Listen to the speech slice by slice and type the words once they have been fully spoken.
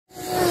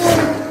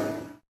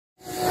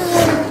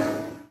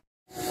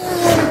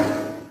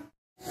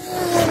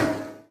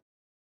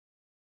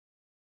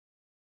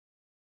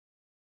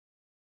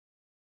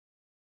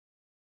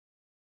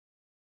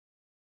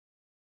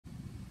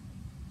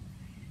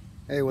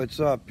Hey, what's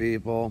up,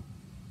 people?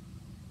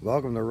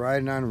 Welcome to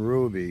Riding on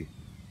Ruby.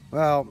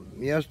 Well,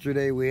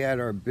 yesterday we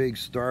had our big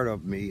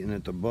startup meeting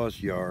at the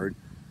bus yard.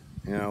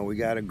 We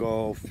got to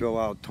go fill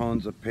out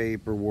tons of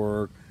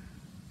paperwork.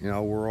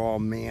 We're all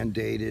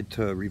mandated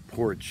to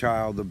report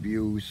child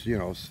abuse,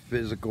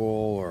 physical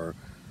or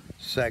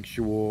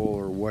sexual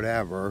or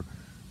whatever.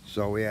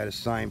 So we had to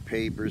sign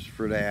papers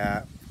for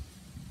that.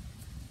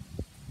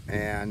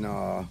 And,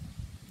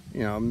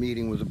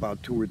 meeting was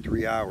about 2 or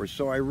 3 hours.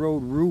 So I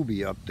rode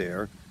Ruby up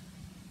there.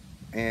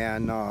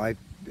 And I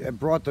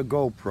brought the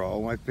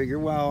GoPro. I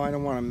figured, well, I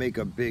don't want to make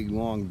a big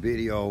long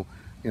video,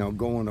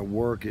 going to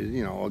work,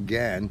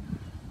 again.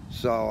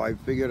 So I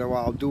figured, well,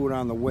 I'll do it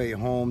on the way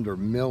home. They're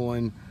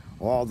milling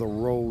all the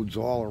roads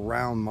all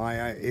around my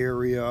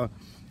area,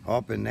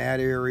 up in that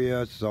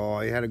area. So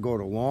I had to go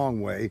the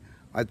long way.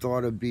 I thought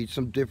it'd be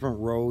some different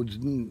roads,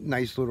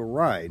 nice little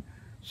ride.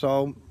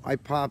 So I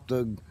popped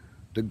the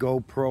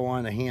GoPro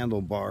on the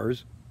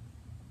handlebars,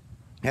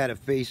 had it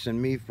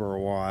facing me for a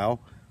while,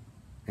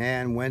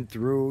 and went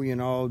through,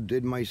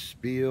 did my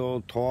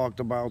spiel, talked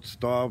about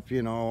stuff,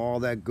 all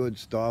that good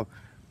stuff.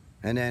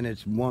 And then at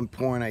one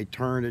point I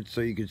turned it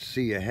so you could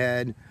see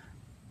ahead.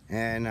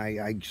 And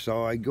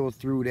so I go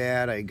through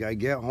that, I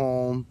get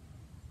home,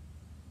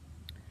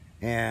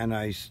 and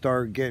I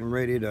start getting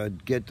ready to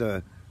get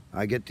the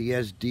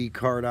SD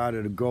card out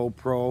of the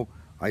GoPro.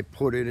 I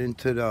put it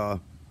into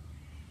the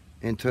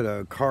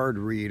card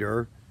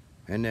reader,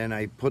 and then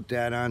I put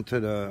that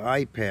onto the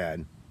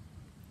iPad.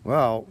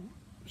 Well,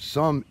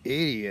 some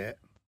idiot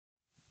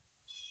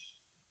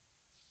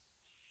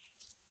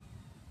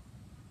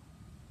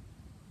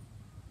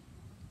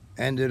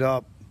ended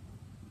up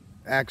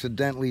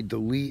accidentally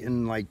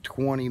deleting like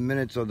 20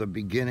 minutes of the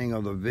beginning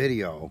of the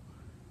video.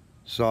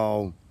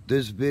 So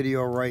this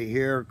video right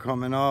here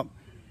coming up,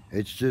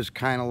 it's just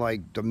kind of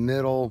like the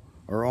middle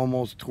or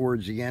almost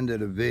towards the end of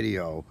the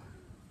video.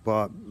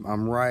 But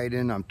I'm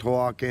riding, I'm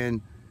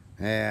talking,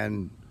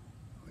 and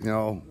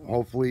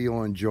hopefully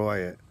you'll enjoy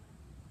it.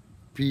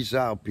 Peace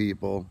out,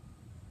 people.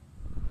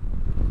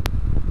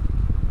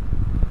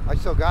 I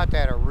still got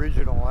that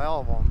original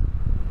album.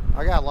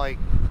 I got like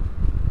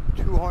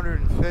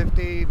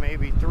 250,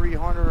 maybe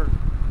 300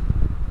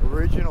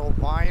 original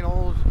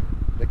vinyls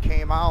that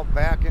came out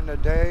back in the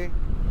day.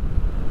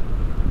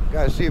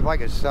 Gotta see if I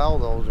can sell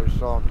those or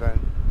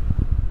something.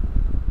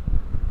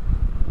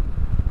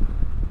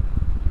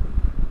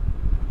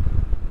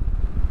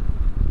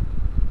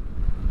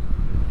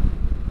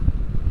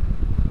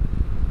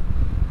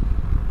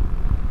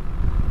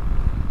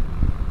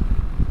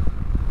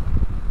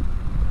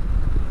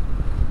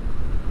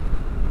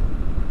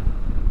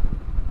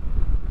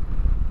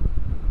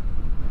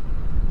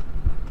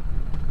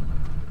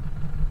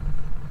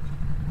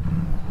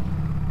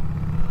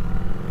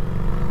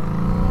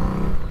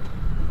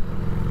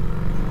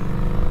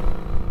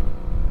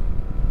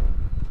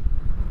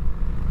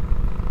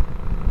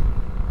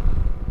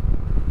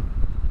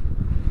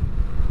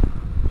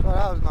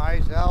 That was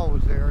nice. Al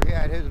was there. He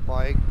had his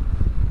bike.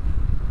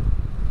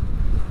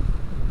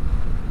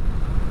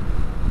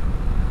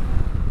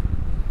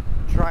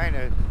 Trying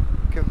to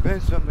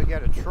convince him to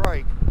get a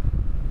trike.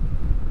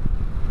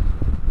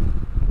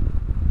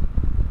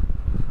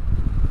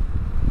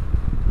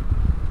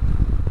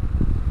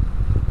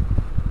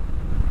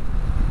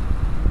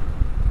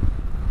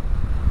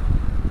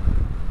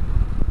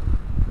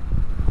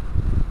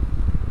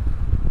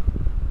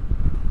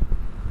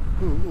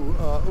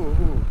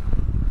 Ooh.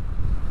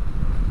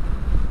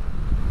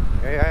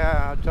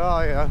 Yeah, I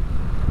tell ya.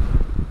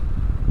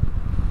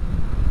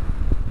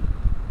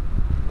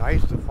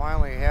 Nice to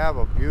finally have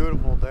a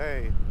beautiful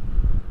day.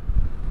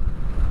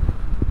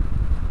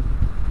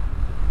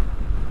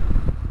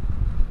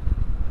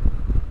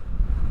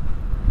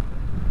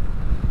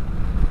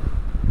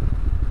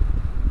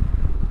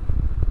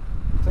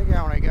 I think I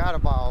only got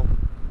about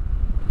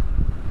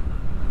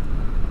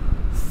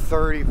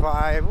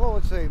 35, well,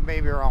 let's say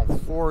maybe around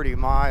 40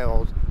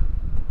 miles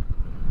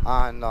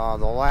on the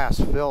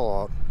last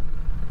fill up.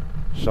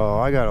 So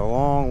I got a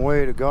long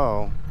way to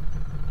go.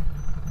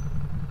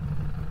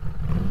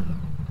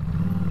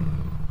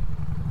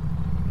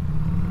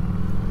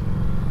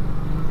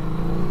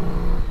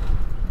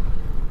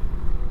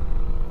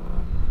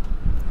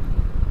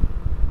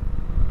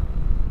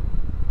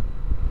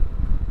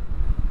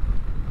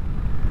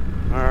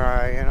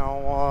 Alright, you know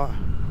what?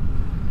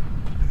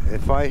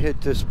 If I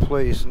hit this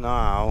place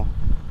now,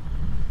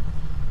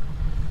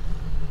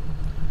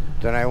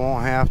 then I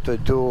won't have to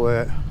do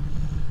it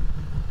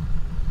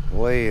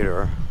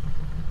later.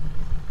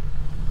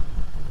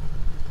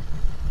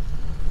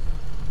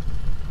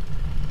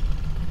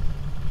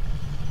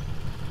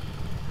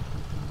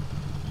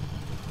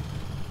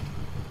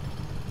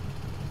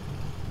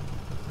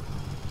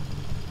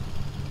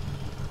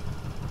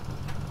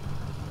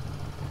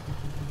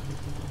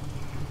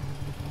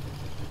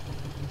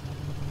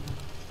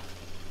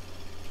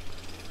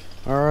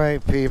 All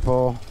right,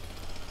 people,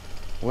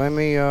 let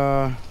me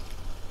run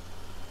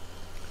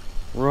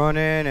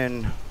in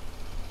and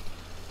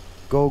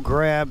go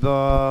grab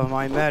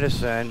my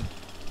medicine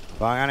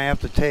But I'm gonna have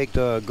to take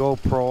the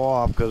GoPro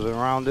off because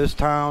around this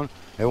town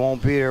it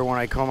won't be there when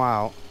I come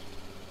out.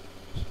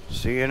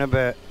 See you in a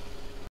bit.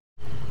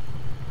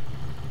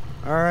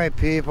 Alright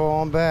people,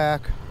 I'm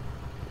back.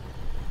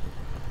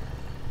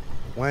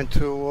 Went to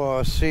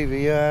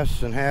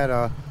CVS and had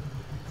a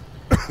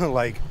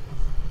like,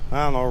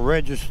 I don't know,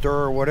 register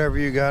or whatever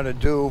you gotta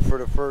do for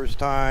the first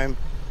time.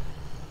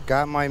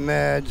 Got my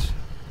meds.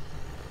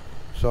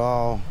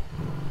 So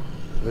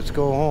let's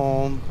go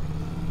home,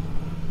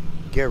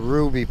 get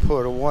Ruby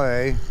put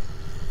away,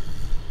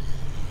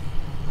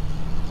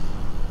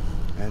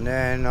 and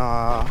then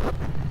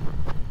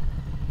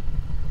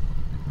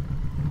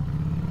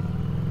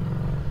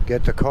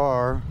get the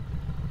car.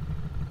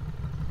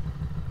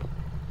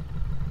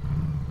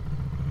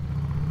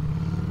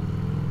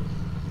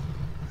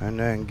 And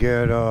then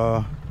get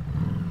all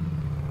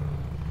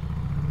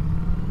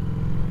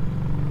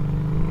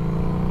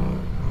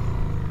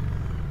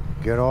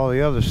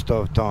the other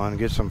stuff done,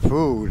 get some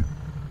food.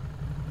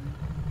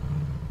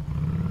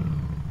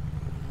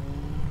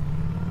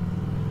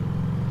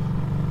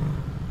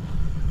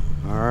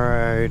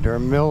 Alright, they're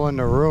milling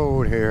the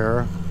road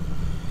here.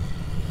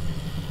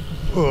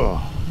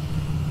 Ugh.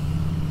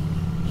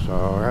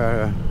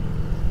 So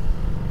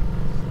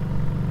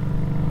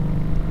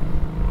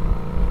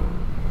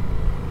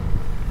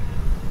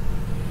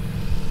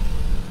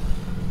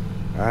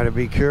gotta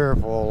be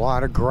careful, a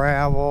lot of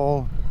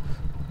gravel,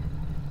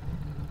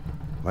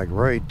 like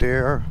right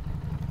there.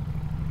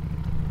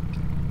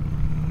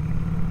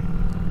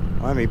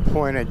 Let me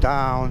point it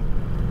down,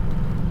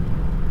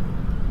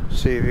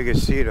 see if you can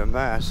see the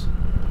mess.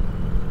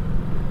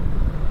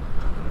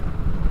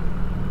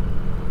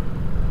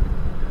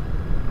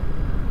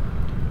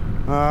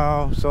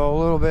 Oh, so a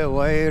little bit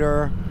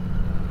later,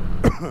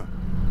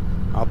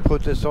 I'll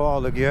put this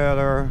all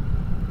together.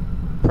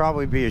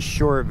 Probably be a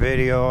short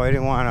video. I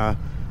didn't want to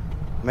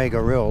make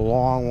a real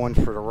long one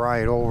for the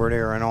ride over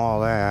there and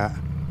all that.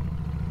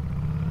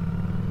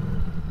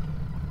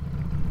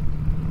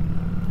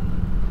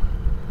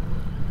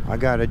 I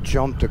gotta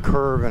jump the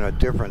curve in a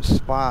different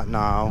spot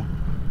now.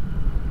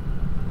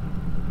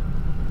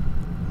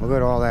 Look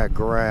at all that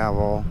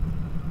gravel.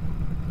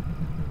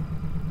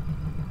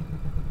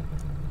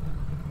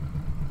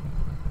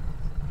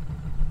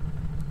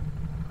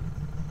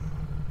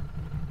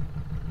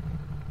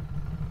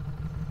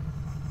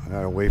 I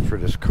gotta wait for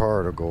this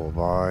car to go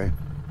by.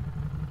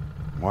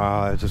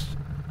 Wow, it's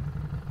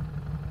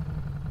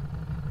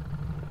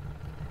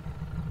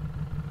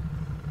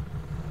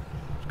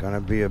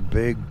gonna be a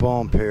big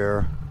bump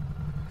here.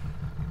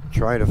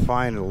 Try to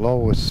find the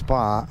lowest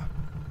spot.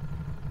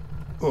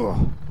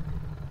 Ugh.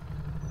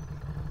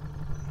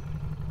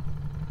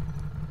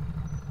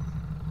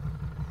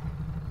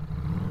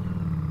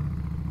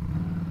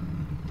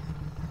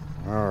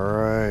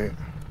 Alright.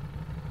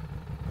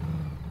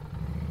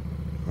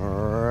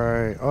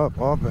 Alright,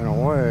 up and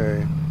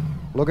away.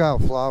 Look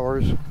out,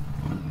 flowers.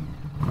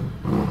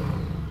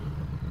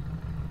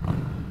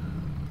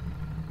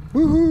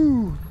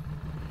 Woohoo!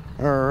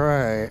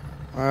 Alright.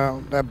 Well,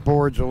 that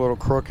board's a little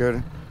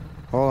crooked.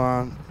 Hold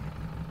on.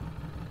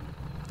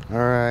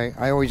 Alright.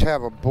 I always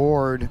have a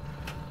board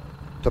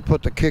to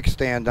put the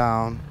kickstand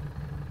down.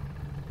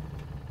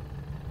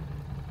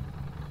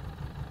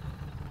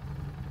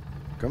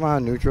 Come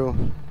on, neutral.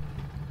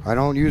 I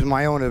don't use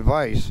my own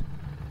advice.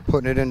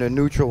 Putting it into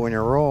neutral when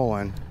you're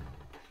rolling.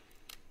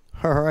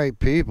 Alright,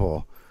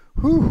 people.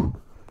 Whew.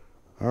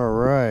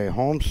 Alright,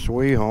 home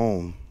sweet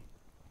home.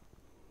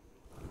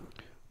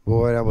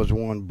 Boy, that was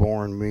one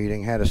boring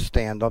meeting. Had to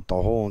stand up the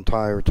whole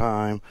entire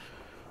time.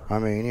 I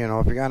mean, you know,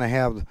 if you're going to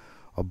have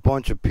a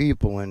bunch of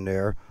people in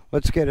there,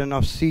 let's get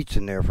enough seats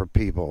in there for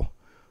people.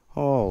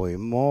 Holy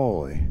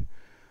moly.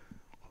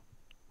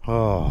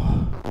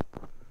 Oh,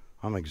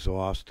 I'm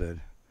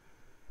exhausted.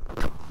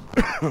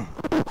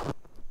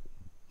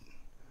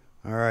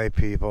 Alright,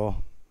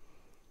 people.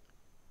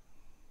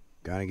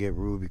 Gotta get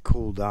Ruby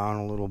cooled down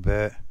a little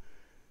bit.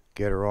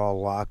 Get her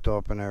all locked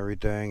up and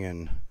everything,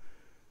 and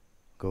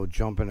go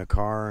jump in the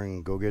car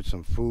and go get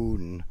some food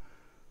and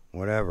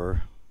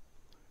whatever.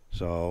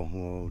 So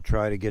we'll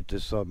try to get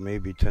this up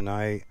maybe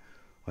tonight.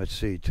 Let's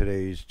see,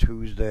 today's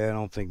Tuesday. I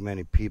don't think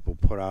many people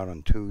put out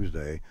on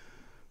Tuesday,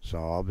 so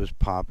I'll just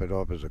pop it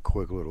up as a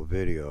quick little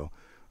video.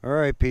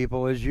 Alright,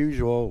 people, as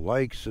usual,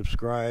 like,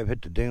 subscribe,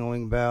 hit the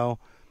ding-a-ling bell,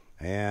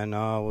 and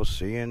we'll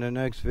see you in the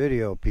next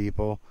video,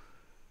 people.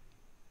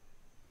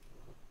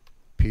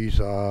 Peace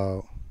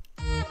out.